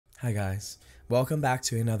Hi guys, welcome back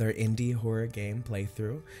to another indie horror game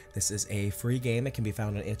playthrough. This is a free game. It can be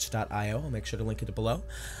found on itch.io. I'll make sure to link it below.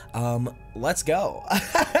 Let's go.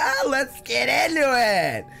 Let's get into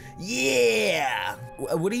it. Yeah.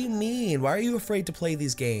 What do you mean? Why are you afraid to play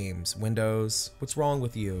these games? Windows, what's wrong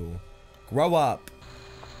with you? Grow up.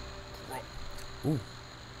 Ooh,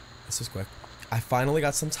 this was quick. I finally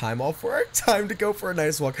got some time off work. Time to go for a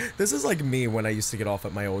nice walk. This is like me when I used to get off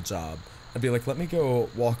at my old job. I'd be like, let me go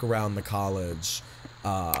walk around the college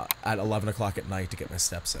at 11 o'clock at night to get my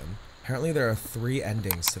steps in. Apparently there are 3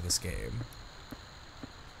 endings to this game.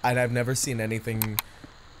 And I've never seen anything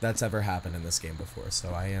that's ever happened in this game before,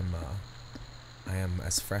 so I am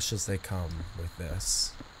as fresh as they come with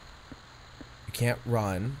this. You can't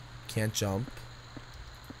run, can't jump.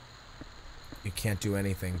 You can't do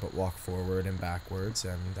anything but walk forward and backwards,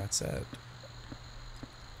 and that's it.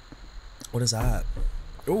 What is that?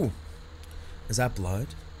 Ooh. Is that blood?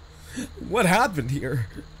 What happened here?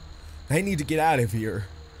 I need to get out of here.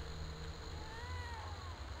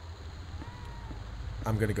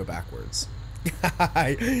 I'm gonna go backwards.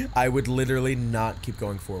 I would literally not keep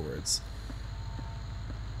going forwards.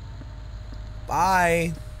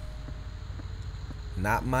 Bye.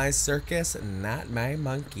 Not my circus, not my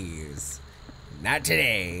monkeys. Not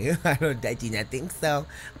today. I do not think so.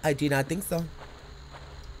 I do not think so.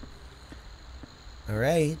 All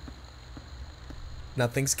right.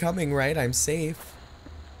 Nothing's coming, right? I'm safe.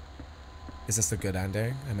 Is this a good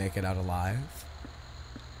ending? I make it out alive?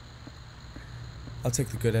 I'll take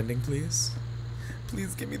the good ending, please.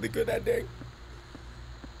 Please give me the good ending.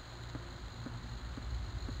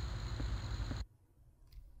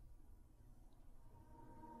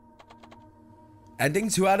 Ending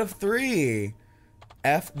 2 out of 3.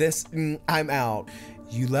 F this, I'm out.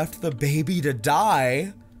 You left the baby to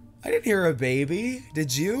die? I didn't hear a baby.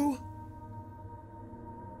 Did you?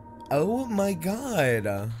 Oh my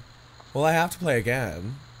god. Well, I have to play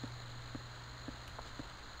again.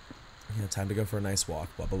 Yeah, time to go for a nice walk,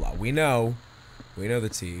 blah, blah, blah. We know the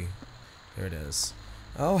tea. There it is.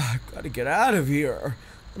 Oh, I've got to get out of here.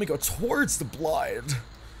 Let me go towards the blood.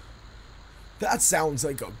 That sounds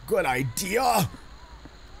like a good idea.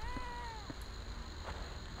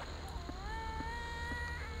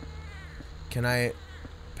 Can I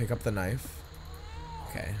pick up the knife?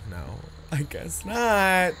 Okay, no. I guess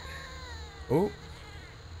not. Oh.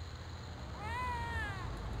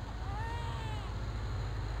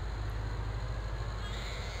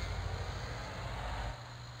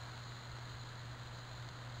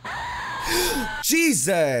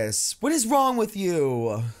 Jesus! What is wrong with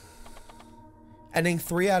you? Ending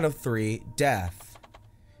 3 out of 3, death.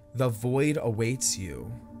 The void awaits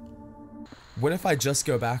you. What if I just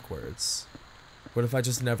go backwards? What if I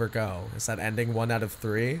just never go? Is that ending 1 out of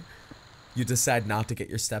 3? You decide not to get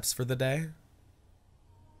your steps for the day?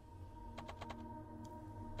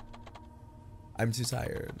 I'm too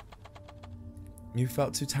tired. You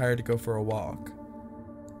felt too tired to go for a walk.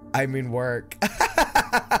 I mean work.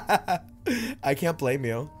 I can't blame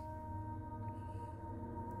you.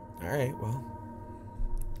 Alright, well.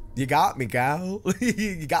 You got me, gal.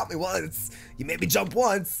 You got me once. You made me jump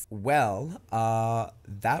once. Well,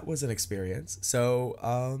 that was an experience.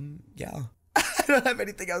 So, yeah. I don't have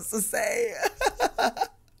anything else to say.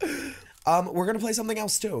 We're gonna play something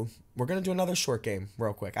else too. We're gonna do another short game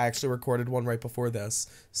real quick. I actually recorded one right before this,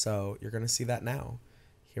 so you're gonna see that now.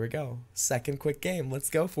 Here we go. Second quick game. Let's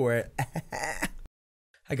go for it.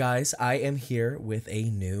 Hi guys, I am here with a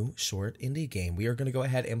new short indie game. We are gonna go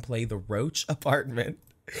ahead and play the Roach Apartment.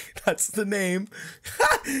 That's the name.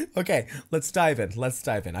 Okay, let's dive in. Let's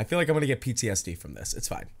dive in. I feel like I'm gonna get PTSD from this. It's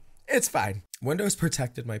fine. It's fine. Windows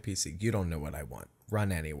protected my PC. You don't know what I want.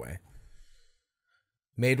 Run anyway.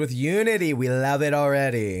 Made with Unity. We love it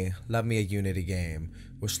already. Love me a Unity game.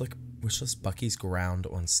 Wishlist Bucky's Ground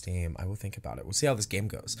on Steam. I will think about it. We'll see how this game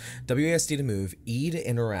goes. WASD to move. E to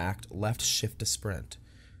interact. Left shift to sprint.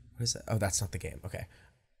 What is that? Oh, that's not the game. Okay.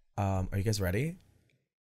 Are you guys ready?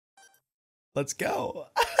 Let's go.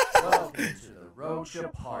 Welcome to the Roach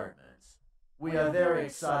Apartment. We are very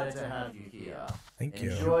excited to have you here. Thank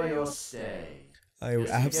you. Enjoy your stay. I Just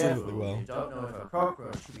be absolutely careful. will. You don't know if a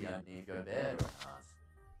cockroach could be underneath your bed or not.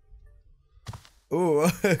 Ooh,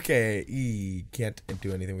 okay. E, can't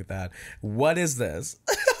do anything with that. What is this?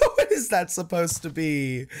 What is that supposed to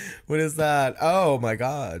be? What is that? Oh my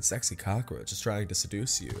god, sexy cockroach is trying to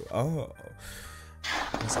seduce you. Oh.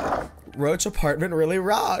 What's that? Roach Apartment really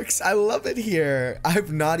rocks. I love it here.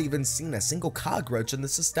 I've not even seen a single cockroach in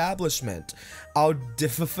this establishment. I'll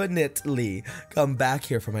definitely come back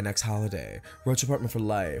here for my next holiday. Roach Apartment for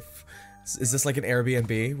life. Is this like an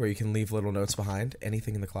Airbnb where you can leave little notes behind?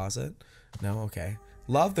 Anything in the closet? No? Okay.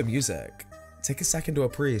 Love the music. Take a second to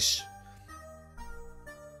appreciate.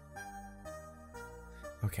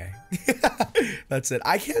 Okay. That's it.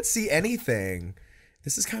 I can't see anything.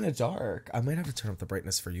 This is kind of dark. I might have to turn up the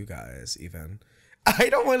brightness for you guys, even. I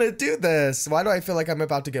don't want to do this. Why do I feel like I'm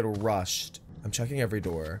about to get rushed? I'm checking every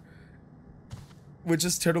door. Which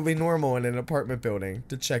is totally normal in an apartment building,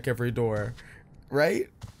 to check every door. Right?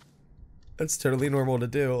 That's totally normal to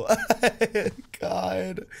do.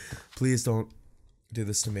 God. Please don't do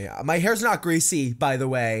this to me. My hair's not greasy, by the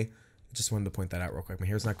way. I just wanted to point that out real quick. My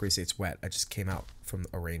hair's not greasy, it's wet. I just came out from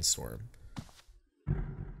a rainstorm.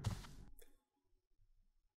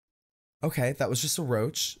 Okay, that was just a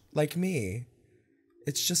roach. Like me.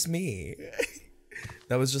 It's just me.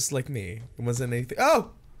 That was just like me. It wasn't anything.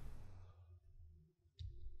 Oh!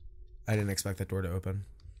 I didn't expect that door to open.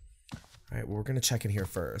 Alright, well, we're gonna check in here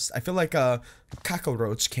first. I feel like a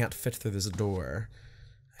cockroach can't fit through this door.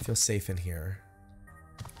 I feel safe in here.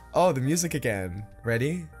 Oh, the music again.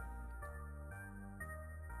 Ready?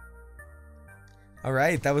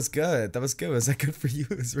 Alright, that was good. That was good. Was that good for you?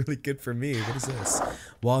 It was really good for me. What is this?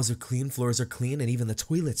 Walls are clean, floors are clean, and even the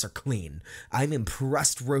toilets are clean. I'm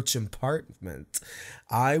impressed, Roach apartment.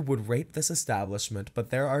 I would rate this establishment,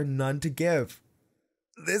 but there are none to give.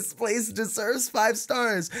 This place deserves 5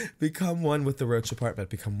 stars. Become one with the Roach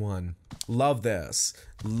apartment. Become one. Love this.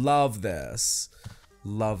 Love this.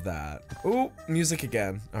 Love that. Ooh, music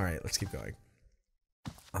again. All right, let's keep going.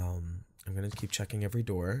 I'm gonna keep checking every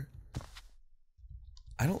door.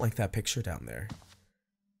 I don't like that picture down there.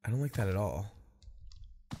 I don't like that at all.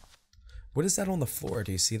 What is that on the floor?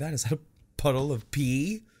 Do you see that? Is that a puddle of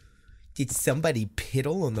pee? Did somebody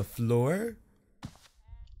piddle on the floor?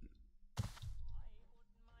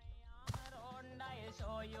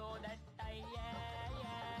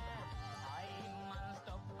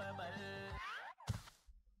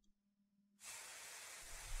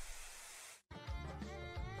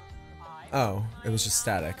 Oh, it was just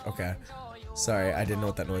static. Okay. Sorry, I didn't know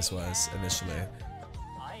what that noise was initially.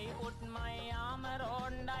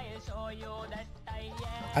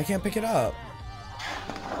 I can't pick it up.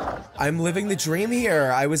 I'm living the dream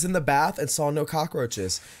here. I was in the bath and saw no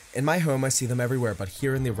cockroaches. In my home, I see them everywhere, but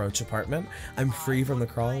here in the Roach apartment, I'm free from the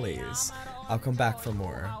crawlies. I'll come back for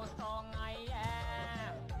more.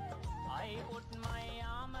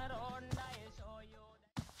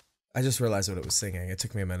 I just realized what it was singing. It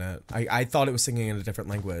took me a minute. I thought it was singing in a different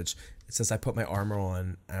language. It says, I put my armor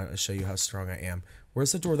on. I'll show you how strong I am.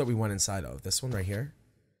 Where's the door that we went inside of? This one right here?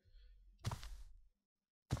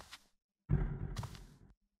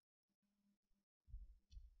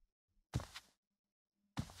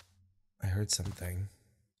 I heard something.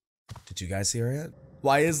 Did you guys hear it?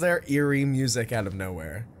 Why is there eerie music out of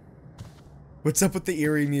nowhere? What's up with the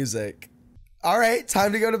eerie music? All right,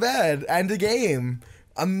 time to go to bed. End the game.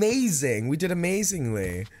 Amazing. We did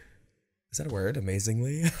amazingly. Is that a word?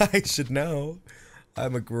 Amazingly? I should know.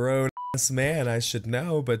 I'm a grown-ass man. I should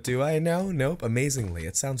know, but do I know? Nope. Amazingly.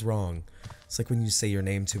 It sounds wrong. It's like when you say your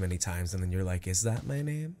name too many times and then you're like, is that my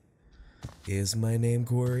name? Is my name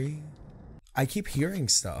Corey? I keep hearing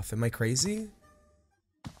stuff. Am I crazy?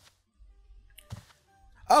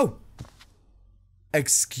 Oh!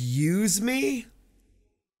 Excuse me?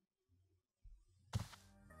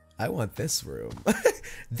 I want this room.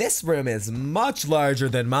 This room is much larger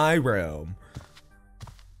than my room.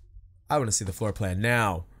 I want to see the floor plan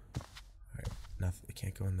now. Alright, nothing. I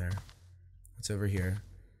can't go in there. What's over here?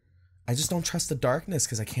 I just don't trust the darkness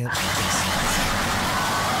because I can't.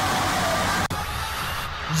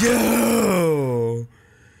 Yo!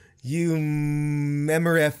 You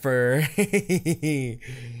memorifer.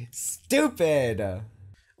 Stupid!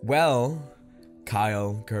 Well,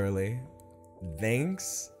 Kyle Curly,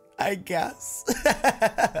 thanks. I guess.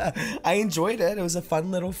 I enjoyed it. It was a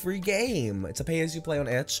fun little free game. It's a pay-as-you-play on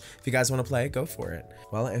itch. If you guys want to play, go for it.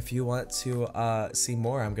 Well, if you want to see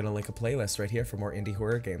more, I'm going to link a playlist right here for more indie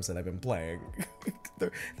horror games that I've been playing.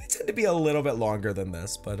 They tend to be a little bit longer than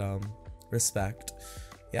this, but respect.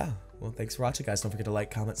 Yeah, well, thanks for watching, guys. Don't forget to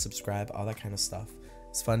like, comment, subscribe, all that kind of stuff.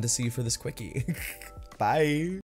 It's fun to see you for this quickie. Bye.